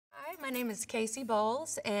name is Kaci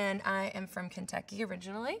Bolls, and I am from Kentucky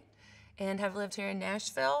originally, and have lived here in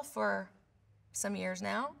Nashville for some years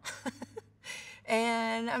now.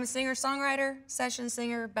 And I'm a singer-songwriter, session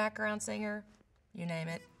singer, background singer, you name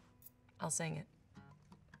it, I'll sing it.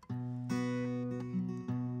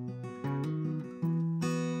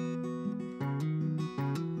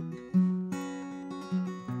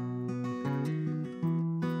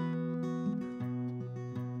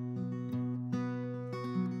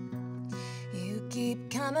 You keep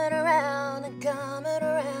coming around and coming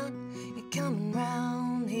around, you're coming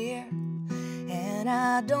round here. And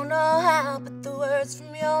I don't know how, but the words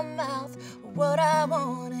from your mouth are what I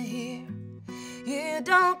wanna hear. You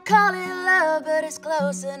don't call it love, but it's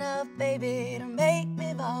close enough, baby, to make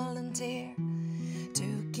me volunteer.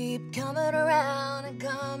 To keep coming around and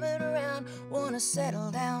coming around, wanna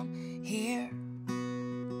settle down here.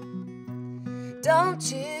 Don't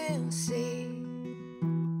you see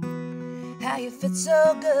how you fit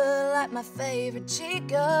so good like my favorite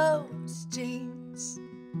Chico's jeans?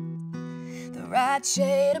 The right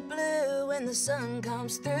shade of blue when the sun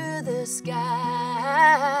comes through the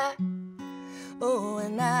sky. Oh,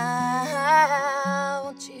 and I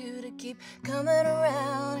want you to keep coming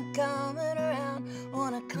around and coming around,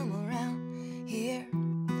 wanna come around here.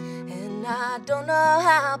 And I don't know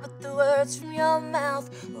how, but the words from your mouth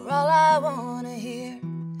are all I wanna hear.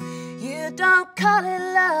 You don't call it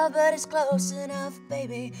love, but it's close enough,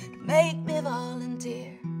 baby, to make me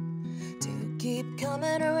volunteer. To keep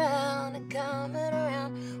coming around and coming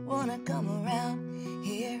around, wanna come around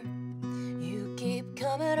here. You keep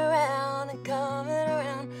coming around and coming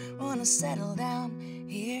around, wanna settle down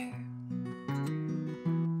here.